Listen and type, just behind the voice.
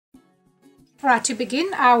Alright, to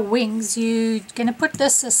begin our wings, you're going to put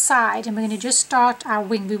this aside and we're going to just start our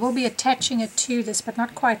wing. We will be attaching it to this, but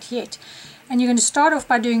not quite yet. And you're going to start off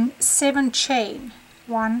by doing 7 chain.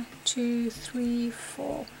 1, 2, 3,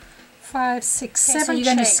 4, 5, 6, 7. So you're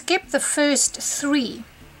going to skip the first 3.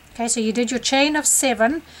 Okay, so you did your chain of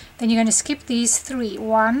 7, then you're going to skip these 3.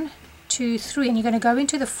 1, 2, 3, and you're going to go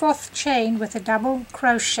into the 4th chain with a double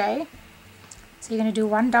crochet. So you're going to do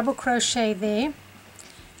 1 double crochet there.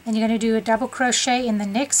 Then you're going to do a double crochet in the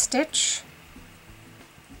next stitch.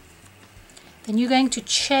 Then you're going to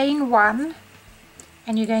chain 1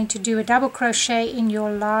 and you're going to do a double crochet in your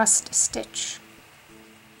last stitch.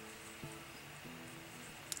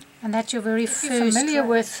 And that's your very first. If you're familiar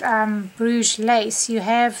with Bruges lace, you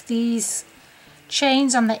have these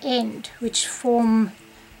chains on the end which form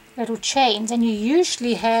little chains, and you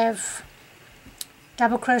usually have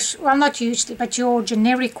double crochet, well, not usually, but your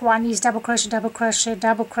generic one is double crochet, double crochet,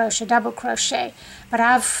 double crochet, double crochet. But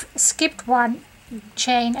I've skipped 1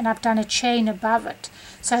 chain and I've done a chain above it.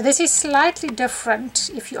 So this is slightly different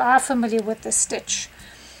if you are familiar with the stitch.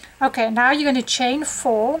 Okay, now you're going to chain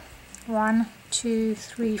 4. 1, 2,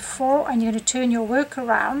 3, 4, and you're going to turn your work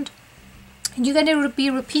around. And you're going to be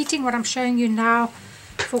repeating what I'm showing you now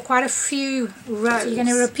for quite a few rows. So you're going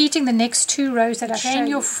to be repeating the next 2 rows that I showed you. Chain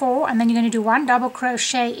your 4, and then you're going to do 1 double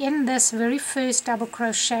crochet in this very first double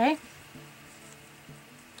crochet,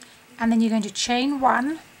 and then you're going to chain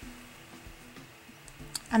 1,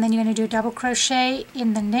 and then you're going to do a double crochet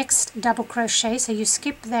in the next double crochet. So you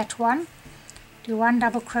skip that one, do 1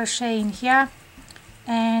 double crochet in here,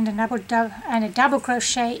 and a double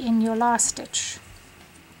crochet in your last stitch.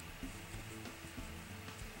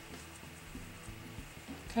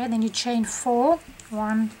 Okay, then you chain 4,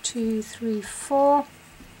 1, 2, 3, 4,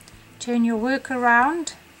 turn your work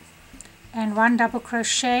around, and 1 double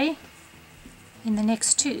crochet in the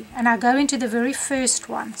next 2. And I go into the very first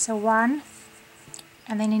one, so 1,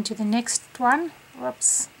 and then into the next one,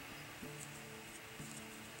 whoops,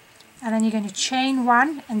 and then you're going to chain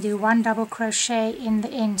 1 and do 1 double crochet in the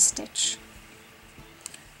end stitch.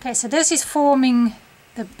 Okay, so this is forming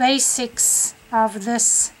the basics of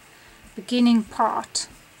this beginning part.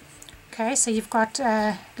 Okay, so you've got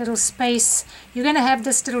a little space. You're going to have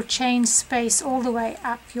this little chain space all the way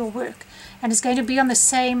up your work, and it's going to be on the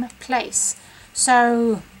same place.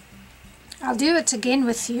 So I'll do it again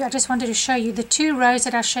with you. I just wanted to show you the 2 rows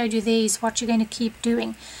that I showed you. There is what you're going to keep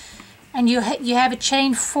doing, and you have a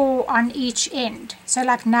chain 4 on each end. So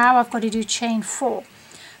like now I've got to do chain 4,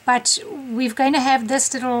 but we're going to have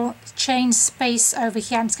this little chain space over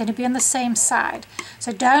here, and it's going to be on the same side.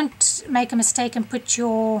 So don't make a mistake and put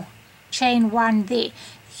your chain 1 there.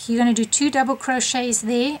 You're going to do 2 double crochets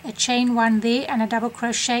there, a chain 1 there, and a double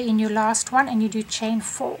crochet in your last one, and you do chain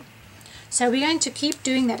 4. So we're going to keep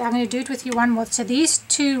doing that. I'm going to do it with you one more. So these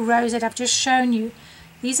 2 rows that I've just shown you,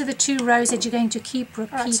 these are the 2 rows that you're going to keep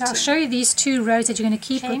repeating. Right, so I'll show you these 2 rows that you're going to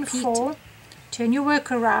keep repeating. Chain 4, turn your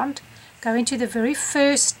work around, go into the very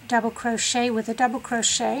first double crochet with a double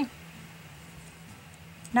crochet.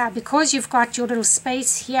 Now because you've got your little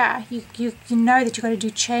space here, you know that you've got to do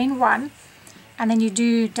chain 1, and then you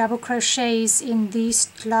do double crochets in these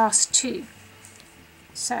last 2.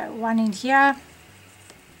 So 1 in here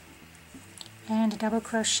and a double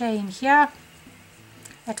crochet in here.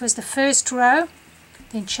 That was the first row.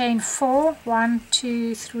 Then chain 4, 1,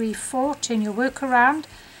 2, 3, 4, turn your work around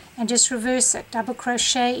and just reverse it, double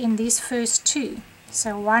crochet in these first 2.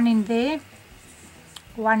 So 1 in there,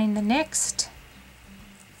 1 in the next,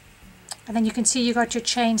 and then you can see you got your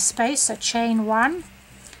chain space, so chain 1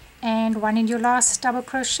 and 1 in your last double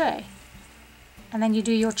crochet, and then you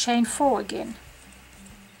do your chain 4 again.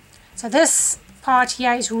 So this part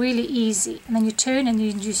here is really easy, and then you turn and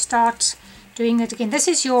you start doing it again. This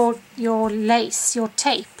is your lace, your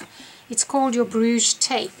tape. It's called your Bruges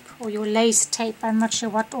tape or your lace tape. I'm not sure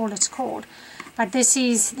what all it's called, but this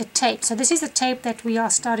is the tape. So this is the tape that we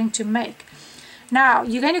are starting to make. Now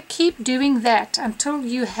you're going to keep doing that until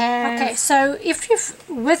you have... Okay, so if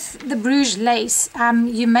with the Bruges lace,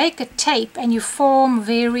 you make a tape and you form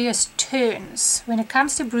various turns. When it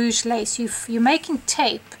comes to Bruges lace, you're making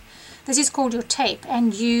tape. This is called your tape,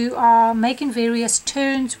 and you are making various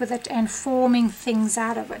turns with it and forming things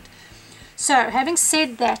out of it. So having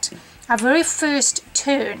said that, our very first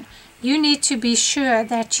turn, you need to be sure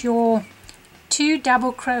that your 2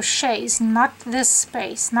 double crochets, not this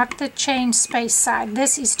space, not the chain space side,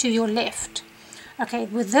 this is to your left. Okay,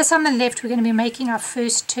 with this on the left, we're going to be making our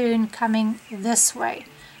first turn coming this way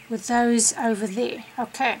with those over there.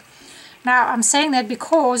 Okay, Now I'm saying that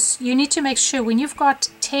because you need to make sure when you've got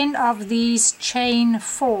 10 of these chain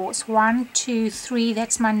 4s, 1, 2, 3,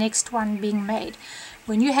 that's my next one being made.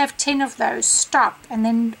 When you have 10 of those, stop and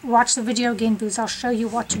then watch the video again, because I'll show you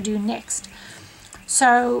what to do next.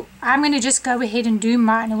 So I'm going to just go ahead and do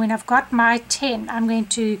mine, and when I've got my 10, I'm going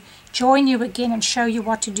to join you again and show you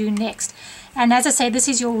what to do next. And as I say, this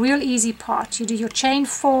is your real easy part. You do your chain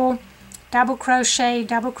 4, double crochet,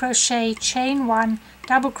 chain 1,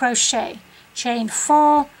 double crochet, chain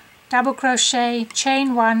 4, double crochet,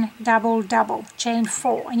 chain 1, double, double, chain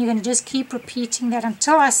 4, and you're going to just keep repeating that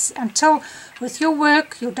until with your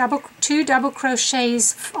work, your 2 double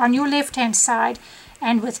crochets on your left hand side,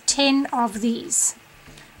 and with 10 of these.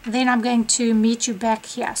 Then I'm going to meet you back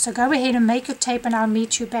here. So go ahead and make your tape and I'll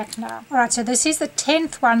meet you back now. Alright, so this is the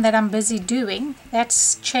 10th one that I'm busy doing. That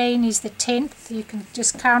chain is the 10th. You can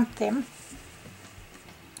just count them.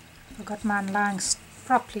 I've got mine lying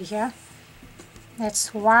properly here.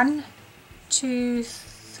 That's 1, 2,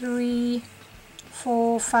 3,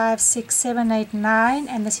 4, 5, 6, 7, 8, 9,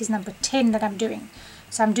 and this is number 10 that I'm doing.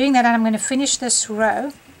 So I'm doing that, and I'm going to finish this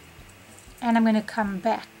row, and I'm going to come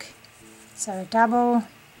back. So a double,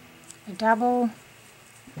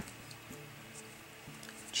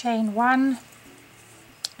 chain 1,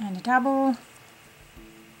 and a double,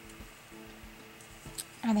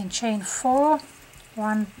 and then chain 4,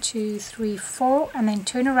 1, 2, 3, 4, and then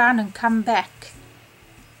turn around and come back.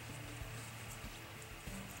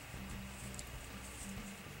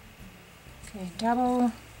 Okay,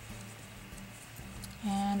 double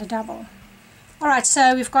and a double. Alright,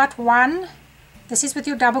 so we've got 1. This is with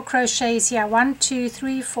your double crochets here. 1, 2,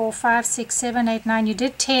 3, 4, 5, 6, 7, 8, 9. You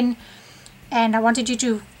did 10, and I wanted you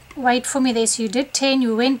to wait for me there. So you did 10,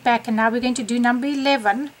 you went back, and now we're going to do number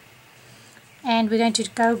 11. And we're going to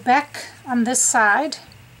go back on this side,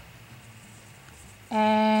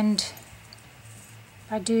 and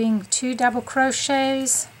by doing 2 double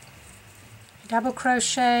crochets, double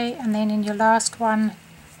crochet, and then in your last one,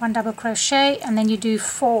 1 double crochet, and then you do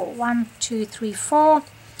 4, 1, 2, 3, 4,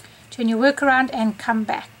 turn your work around and come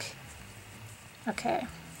back. Okay,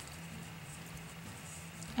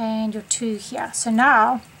 and your 2 here. So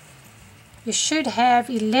now you should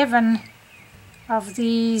have 11 of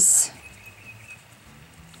these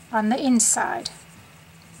on the inside.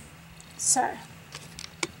 So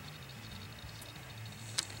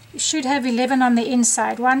you should have 11 on the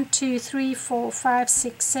inside. 1, 2, 3, 4, 5,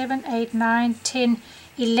 6, 7, 8, 9, 10,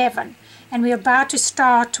 11. And we're about to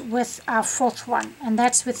start with our 4th one, and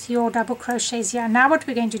that's with your double crochets here. Now what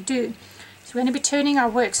we're going to do is we're going to be turning our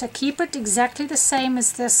work. So keep it exactly the same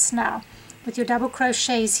as this now with your double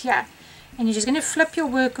crochets here. And you're just going to flip your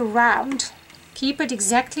work around. Keep it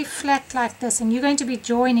exactly flat like this, and you're going to be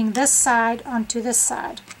joining this side onto this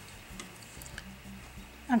side.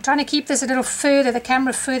 I'm trying to keep this a little further, the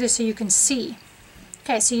camera further, so you can see.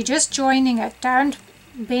 Okay, so you're just joining it. Don't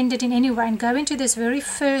bend it in any way, and go into this very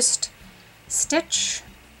first stitch,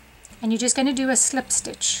 and you're just going to do a slip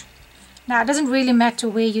stitch. Now it doesn't really matter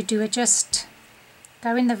where you do it, just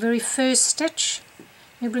go in the very first stitch.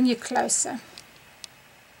 Let me bring you closer.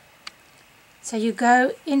 So you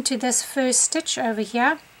go into this first stitch over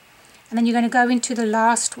here, and then you're going to go into the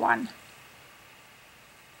last one.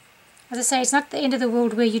 As I say, it's not the end of the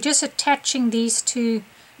world where you're just attaching these 2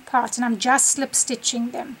 parts, and I'm just slip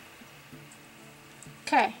stitching them.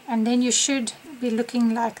 Okay, and then you should be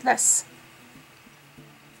looking like this.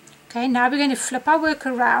 Okay, now we're going to flip our work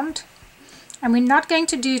around, and we're not going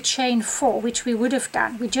to do chain 4, which we would have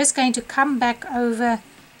done. We're just going to come back over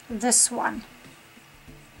this one.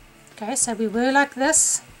 Okay, so we were like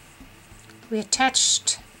this. We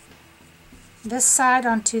attached this side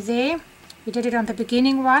onto there. We did it on the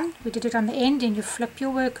beginning one, we did it on the end, and you flip your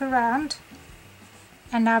work around.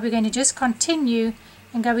 And now we're going to just continue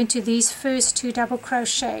and go into these first 2 double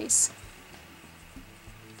crochets.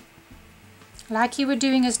 Like you were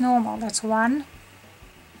doing as normal. That's 1.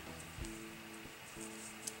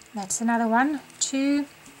 That's another one, 2. And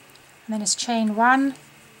then it's chain 1.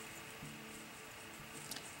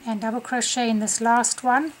 And double crochet in this last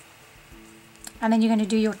one. And then you're going to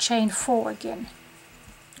do your chain 4 again.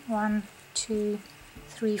 1, 2,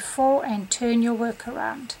 3, 4, and turn your work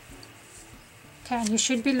around. Okay, and you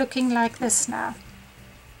should be looking like this now.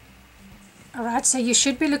 Alright, so you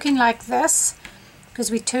should be looking like this, because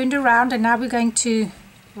we turned around, and now we're going to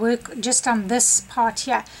work just on this part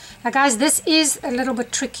here. Now guys, this is a little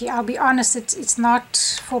bit tricky. I'll be honest, it's not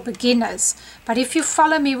for beginners, but if you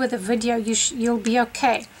follow me with the video, you'll be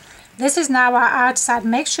okay. This is now our outside.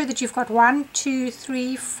 Make sure that you've got 1, 2,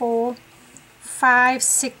 3, 4, 5,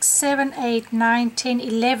 6, 7, 8, 9, 10,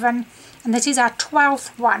 11 and this is our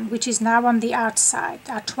 12th one, which is now on the outside,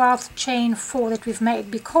 our 12th chain 4 that we've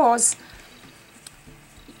made, because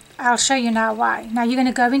I'll show you now why. Now you're going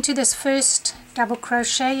to go into this first double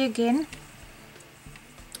crochet again,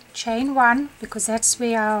 chain 1, because that's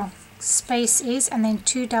where our space is, and then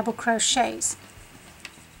 2 double crochets.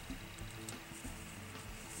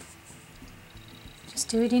 Just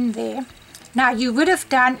do it in there. Now you would have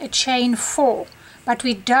done a chain 4, but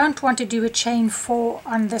we don't want to do a chain 4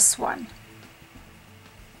 on this one.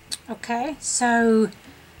 Okay, so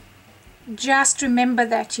just remember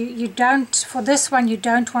that you don't, for this one you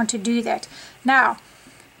don't want to do that. Now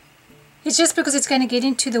it's just because it's going to get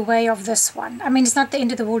into the way of this one. I mean, it's not the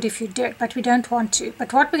end of the world if you do it, but we don't want to.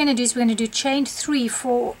 But what we're going to do is we're going to do chain 3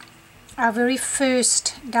 for our very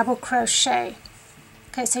first double crochet.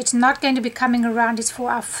 Okay, so it's not going to be coming around, it's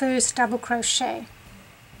for our first double crochet.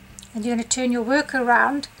 And you're going to turn your work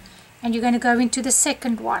around and you're going to go into the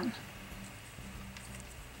second one.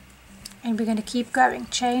 And we're going to keep going.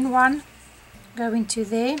 Chain 1, go into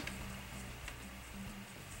there.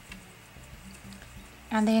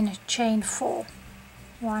 And then chain 4.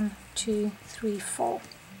 1, 2, 3, 4.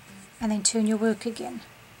 And then turn your work again.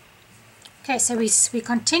 Okay, so we're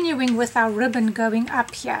continuing with our ribbon going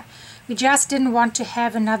up here. We just didn't want to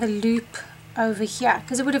have another loop over here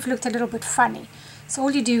because it would have looked a little bit funny. So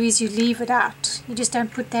all you do is you leave it out. You just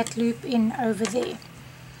don't put that loop in over there.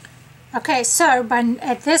 Okay, so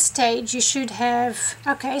at this stage you should have,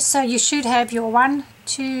 you should have your 1,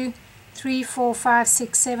 2, 3, 4, 5,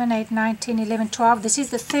 6, 7, 8, 9, 10, 11, 12. This is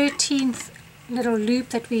the 13th little loop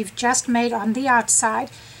that we've just made on the outside.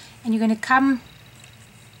 And you're going to come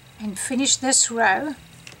and finish this row.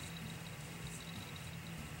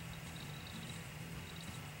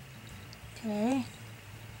 Okay,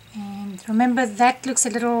 and remember that looks a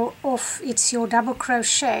little off. It's your double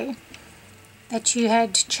crochet that you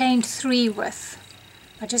had chained 3 with.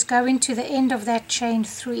 But just go into the end of that chain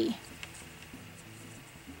 3.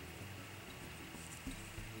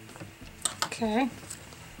 Okay,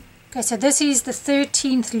 so this is the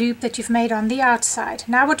 13th loop that you've made on the outside.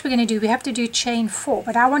 Now what we're going to do, we have to do chain 4,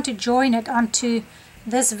 but I want to join it onto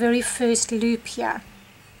this very first loop here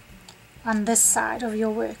on this side of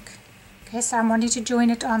your work. Okay, so I'm wanting to join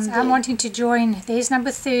it on there. I'm wanting to join, there's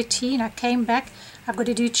number 13, I came back, I've got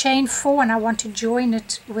to do chain 4 and I want to join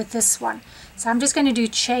it with this one. So I'm just going to do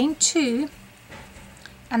chain 2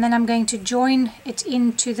 and then I'm going to join it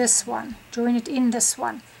into this one, join it in this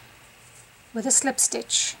one with a slip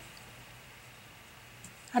stitch.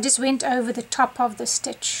 I just went over the top of the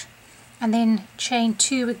stitch and then chain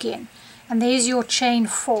 2 again, and there's your chain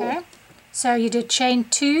 4. Okay. So you did chain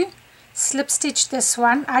 2, slip stitch this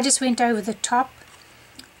one, I just went over the top,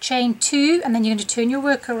 chain 2, and then you're going to turn your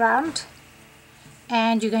work around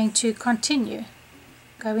and you're going to continue.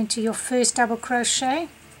 Go into your first double crochet,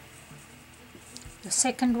 your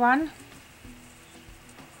second one,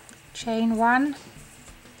 chain 1,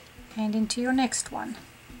 and into your next one.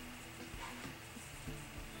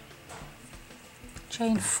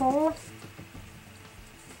 Chain 4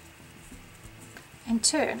 and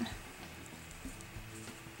turn,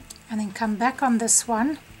 and then come back on this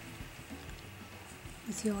one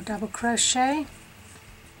with your double crochet,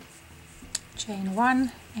 chain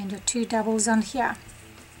 1 and your 2 doubles on here.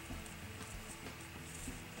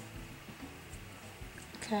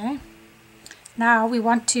 Okay, now we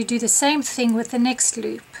want to do the same thing with the next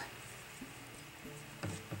loop,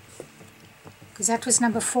 because that was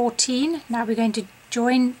number 14. Now we're going to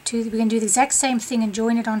do the exact same thing and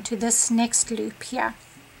join it onto this next loop here.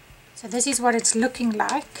 So this is what it's looking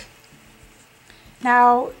like.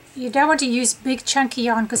 Now you don't want to use big chunky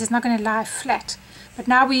yarn because it's not going to lie flat, but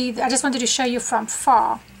now I just wanted to show you from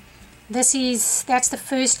far. That's the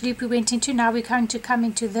first loop we went into. Now we're going to come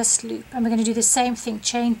into this loop and we're going to do the same thing,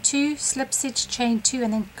 chain 2, slip stitch, chain 2,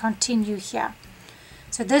 and then continue here.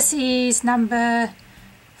 So this is number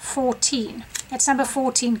 14. That's number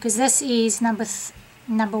 14 because this is number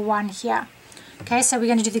 1 here. Okay, so we're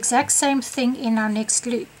going to do the exact same thing in our next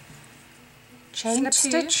loop. Chain 2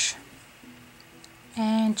 stitch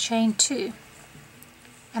and chain 2,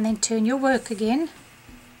 and then turn your work again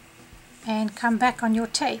and come back on your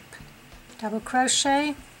tape. Double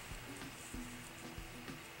crochet,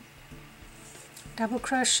 double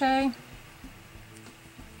crochet,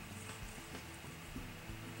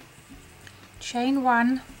 chain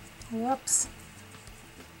 1, whoops,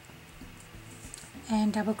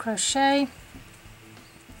 and double crochet,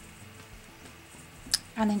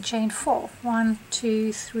 and then chain 4, 1,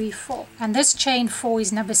 2, 3, 4, and this chain 4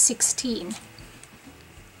 is number 16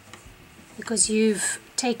 because you've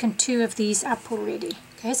taken 2 of these up already.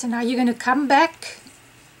 Okay, so now you're going to come back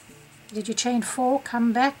did your chain 4,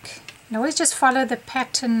 come back, and always just follow the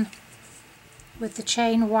pattern with the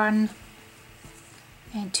chain 1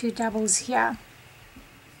 and 2 doubles here.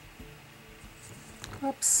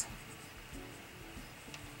 Whoops,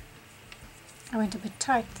 I went a bit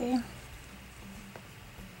tight there.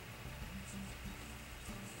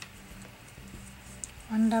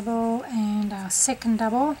 One double and our second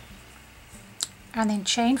double, and then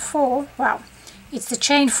chain 4. Well, it's the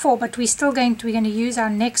chain 4, but we're going to use our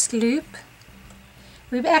next loop.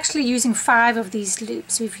 We're actually using 5 of these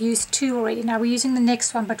loops. We've used 2 already. Now we're using the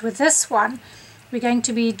next one, but with this one we're going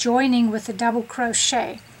to be joining with a double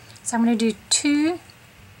crochet. So I'm going to do 2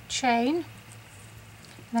 chain, and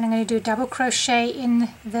then I'm going to do a double crochet in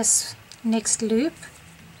this next loop,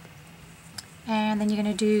 and then you're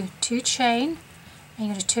going to do 2 chain, and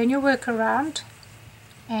you're going to turn your work around,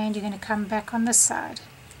 and you're going to come back on this side.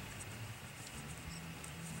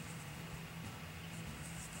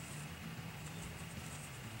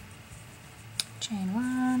 Chain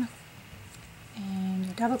 1 and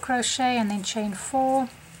your double crochet, and then chain 4,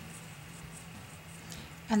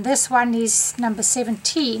 and this one is number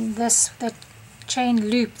 17, that chain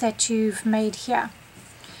loop that you've made here,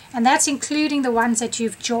 and that's including the ones that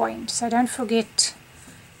you've joined, so don't forget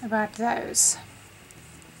about those.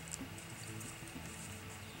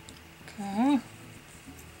 Okay,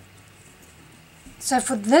 so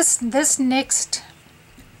for this next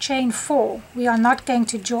chain 4, we are not going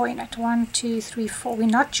to join it. 1, 2, 3, 4. We're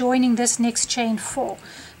not joining this next chain 4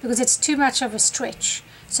 because it's too much of a stretch.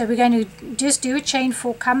 So we're going to just do a chain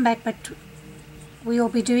 4, come back, but we will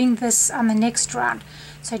be doing this on the next round.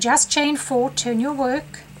 So just chain 4, turn your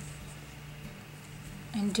work,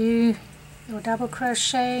 and do your double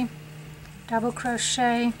crochet,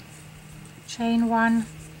 chain 1,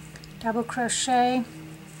 double crochet,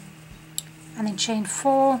 and then chain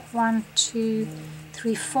 4, 1, 2,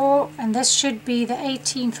 3, 4, and this should be the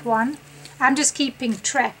 18th one. I'm just keeping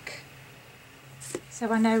track so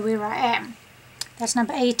I know where I am. That's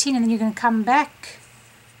number 18, and then you're going to come back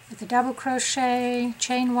with the double crochet,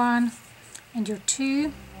 chain 1, and your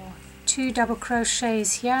 2 double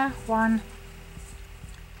crochets here, 1,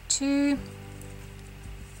 2.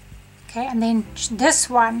 Okay, and then this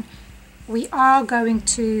one we are going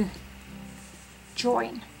to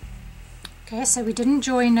join. Okay, so we didn't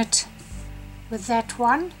join it with that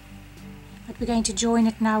one, but we're going to join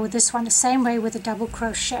it now with this one the same way with a double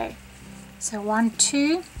crochet. So 1,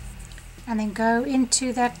 2, and then go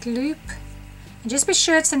into that loop, and just be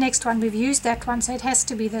sure it's the next one. We've used that one, so it has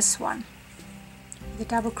to be this one. The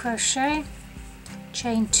double crochet,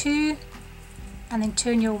 chain 2, and then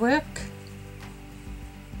turn your work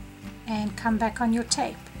and come back on your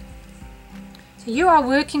tape. So you are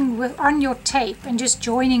working on your tape and just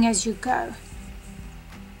joining as you go.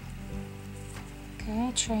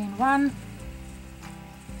 Okay, chain 1,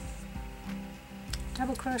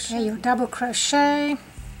 double crochet, okay, your double crochet,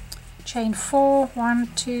 chain 4, 1,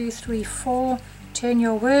 2, 3, 4, turn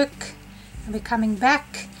your work, and we're coming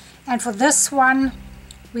back. And for this one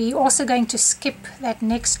we're also going to skip that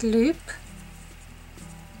next loop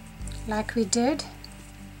like we did.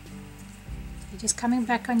 You're just coming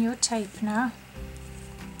back on your tape now.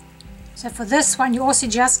 So for this one you're also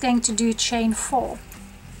just going to do chain 4,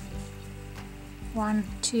 1,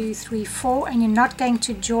 2, 3, 4, and you're not going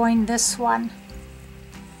to join this one.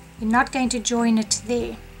 You're not going to join it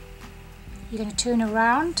there. You're going to turn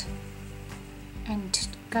around and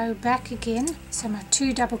go back again. So my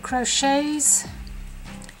 2 double crochets,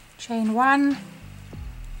 chain 1,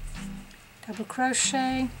 double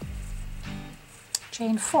crochet,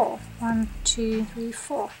 chain 4, 1, 2, 3,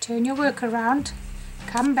 4. Turn your work around,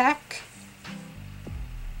 come back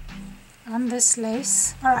on this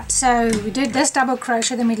lace. Alright, so we did this double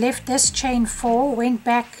crochet, then we left this chain 4, went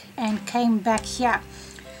back and came back here.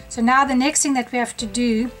 So now the next thing that we have to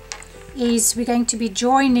do is we're going to be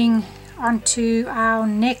joining onto our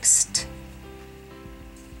next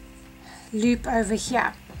loop over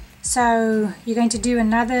here. So you're going to do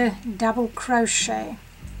another double crochet.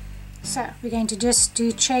 So we're going to just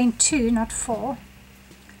do chain 2, not 4.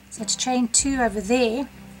 So it's chain 2 over there,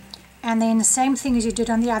 and then the same thing as you did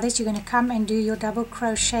on the others, you're going to come and do your double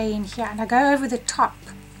crochet in here. Now go over the top,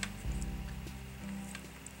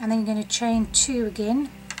 and then you're going to chain 2 again,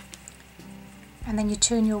 and then you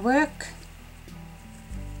turn your work,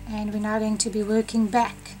 and we're now going to be working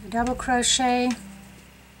back. Double crochet,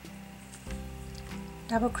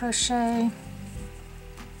 double crochet,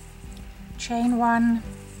 chain 1,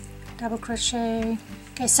 double crochet.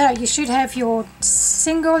 Okay, so you should have your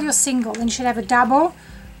single, then you should have a double,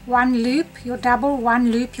 1 loop, your double,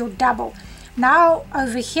 1 loop, your double. Now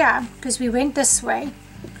over here, because we went this way,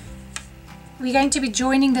 we're going to be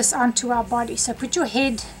joining this onto our body. So put your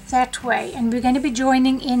head that way, and we're going to be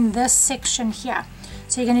joining in this section here.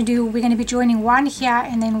 So we're going to be joining one here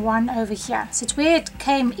and then one over here. So it's where it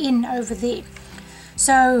came in over there.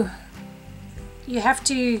 So you have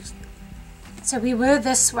to, so we were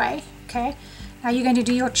this way, okay? Now you're going to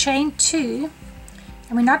do your chain 2,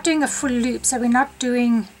 and we're not doing a full loop, so we're not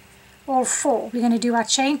doing all 4. We're going to do our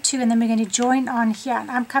chain 2, and then we're going to join on here.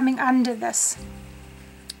 And I'm coming under this.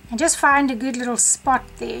 And just find a good little spot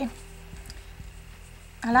there.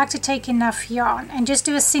 I like to take enough yarn and just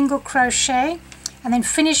do a single crochet and then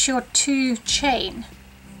finish your 2 chain,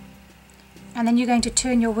 and then you're going to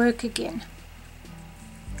turn your work again,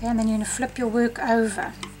 okay, and then you're going to flip your work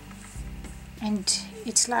over, and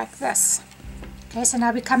it's like this. Okay, so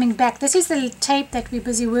now we're coming back. This is the tape that we're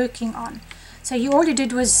busy working on. So all you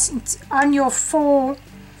did was on your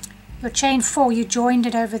chain 4, you joined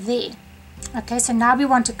it over there. Okay, so now we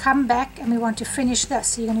want to come back and we want to finish this.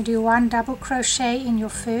 So you're going to do 1 double crochet in your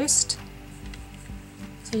first.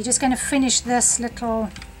 So you're just going to finish this little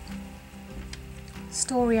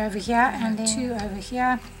story over here, and then 2 over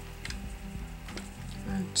here.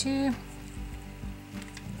 1, 2.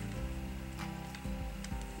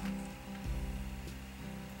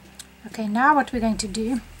 Okay, now what we're going to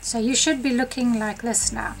do, so you should be looking like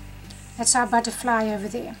this now. That's our butterfly over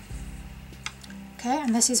there. Okay,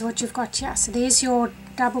 and this is what you've got here. So there's your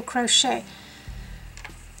double crochet.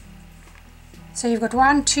 So you've got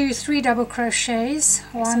 1, 2, 3 double crochets.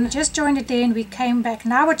 So we just joined it there and we came back.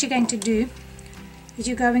 Now what you're going to do is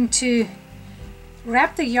you're going to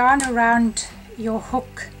wrap the yarn around your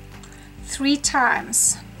hook 3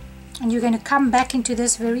 times, and you're going to come back into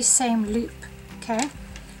this very same loop. Okay,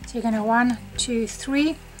 so you're going to 1, 2, 3,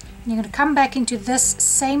 and you're going to come back into this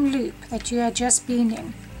same loop that you had just been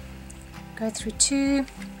in. Go through 2,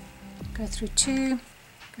 go through 2,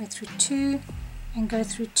 go through 2, and go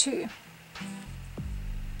through 2.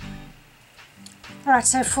 Alright,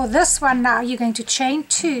 so for this one now, you're going to chain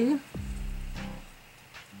 2,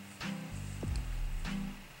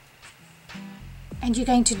 and you're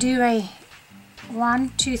going to do a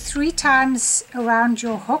 1, 2, 3 times around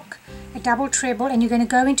your hook, a double treble, and you're going to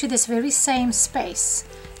go into this very same space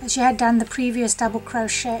as you had done the previous double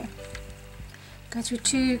crochet. Go through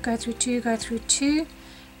 2, go through 2, go through 2,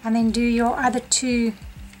 and then do your other 2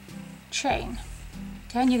 chain.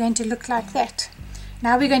 Okay, and you're going to look like that.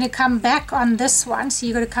 Now we're going to come back on this one, so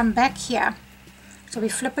you're going to come back here. So we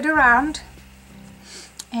flip it around,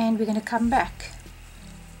 and we're going to come back.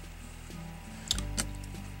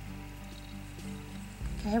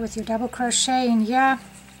 Okay, with your double crochet in here.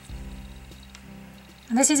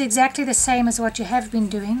 And this is exactly the same as what you have been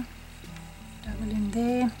doing. Double in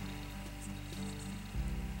there.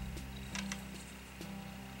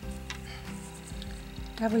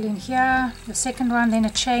 Double in here, your second one, then a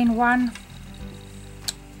chain 1,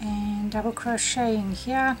 and double crochet in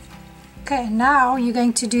here. Okay, now you're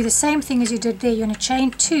going to do the same thing as you did there. You're going to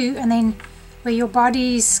chain 2, and then where your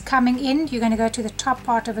body's coming in, you're going to go to the top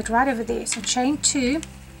part of it right over there. So chain 2,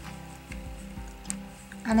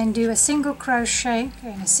 and then do a single crochet,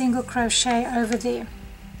 okay, and a single crochet over there.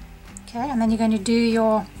 Okay, and then you're going to do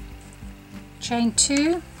your chain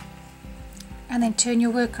 2, and then turn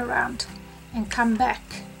your work around and come back,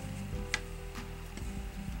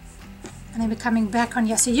 and then we're coming back on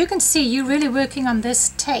here. So you can see you're really working on this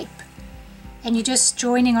tape, and you're just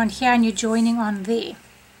joining on here and you're joining on there.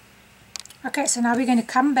 Okay, so now we're going to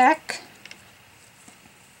come back,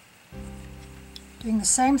 doing the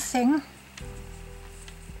same thing.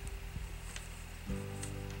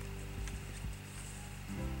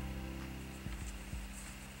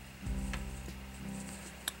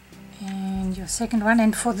 And your second one,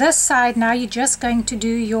 and for this side now you're just going to do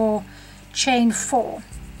your chain 4.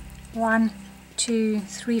 1, 2,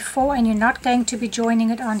 3, 4, and you're not going to be joining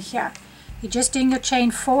it on here. You're just doing your chain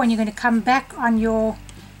 4, and you're going to come back on your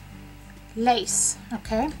lace.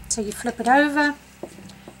 Okay, so you flip it over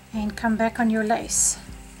and come back on your lace.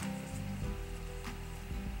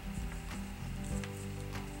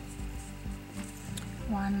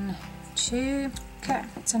 One, 2. Okay,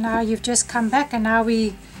 so now you've just come back, and now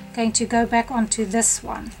we're going to go back onto this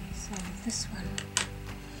one. So this one,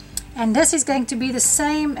 and this is going to be the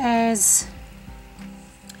same as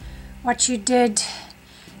what you did.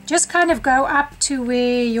 Just kind of go up to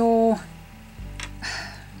where you're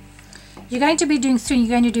going to be doing 3. You're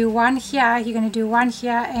going to do 1 here, you're going to do 1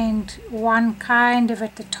 here, and 1 kind of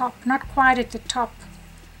at the top, not quite at the top,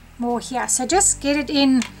 more here. So just get it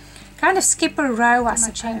in, kind of skip a row, I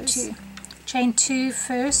suppose. Chain 2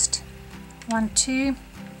 first, 1, 2,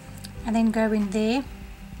 and then go in there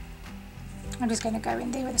I'm just going to go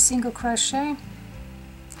in there with a single crochet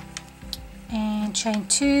and chain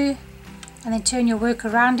 2, and then turn your work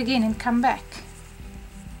around again and come back.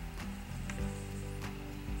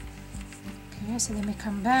 Okay, so then we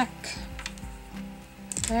come back.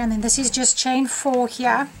 Okay, and then this is just chain 4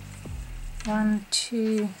 here. 1,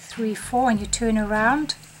 2, 3, 4, and you turn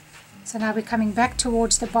around. So now we're coming back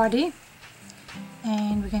towards the body,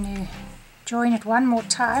 and we're going to join it one more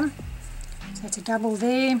time. So it's a double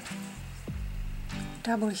there,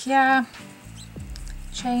 double here,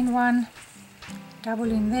 chain 1,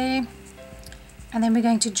 double in there, and then we're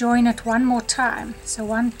going to join it one more time. So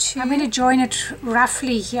 1, 2, I'm going to join it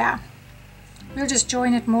roughly here. We'll just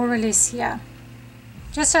join it more or less here,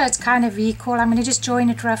 just so it's kind of equal. I'm going to just join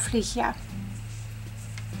it roughly here,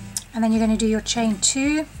 and then you're going to do your chain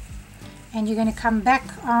 2, and you're going to come back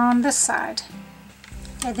on this side.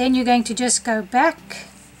 And then you're going to just go back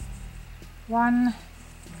 1,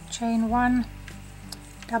 chain 1,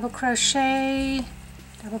 double crochet,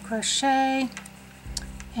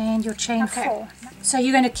 and your chain 4. So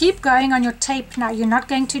you're going to keep going on your tape now. You're not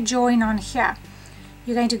going to join on here.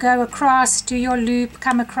 You're going to go across, do your loop,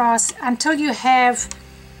 come across until you have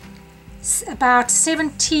about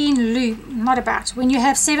 17 loops, not about, when you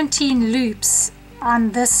have 17 loops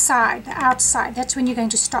on this side, the outside, that's when you're going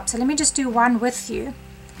to stop. So let me just do one with you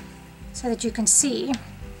so that you can see.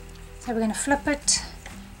 So we're going to flip it,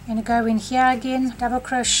 we're going to go in here again, double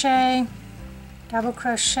crochet,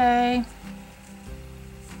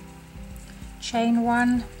 chain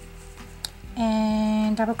 1,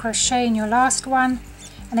 and double crochet in your last one,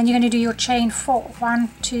 and then you're going to do your chain 4, 1,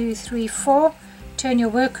 2, 3, 4, turn your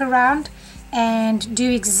work around and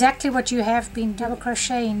do exactly what you have been, double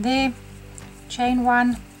crochet in there, chain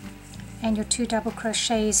 1, and your 2 double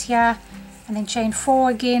crochets here, and then chain 4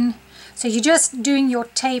 again. So you're just doing your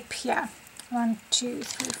tape here, 1, 2,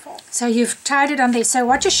 3, 4. So you've tied it on there. So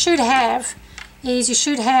what you should have is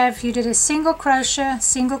you did a single crochet,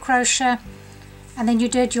 and then you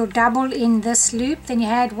did your double in this loop, then you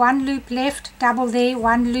had 1 loop left, double there,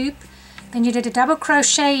 1 loop, then you did a double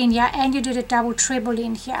crochet in here, and you did a double treble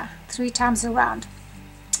in here 3 times around,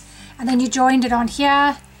 and then you joined it on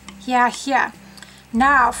here, here.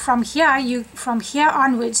 Now from here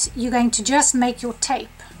onwards, you're going to just make your tape.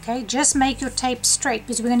 Okay, just make your tape straight,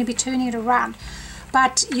 because we're going to be turning it around,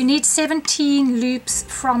 but you need 17 loops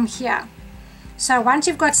from here. So once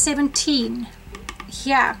you've got 17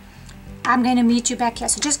 here, I'm going to meet you back here.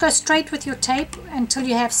 So just go straight with your tape until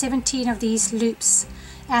you have 17 of these loops,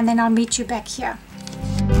 and then I'll meet you back here.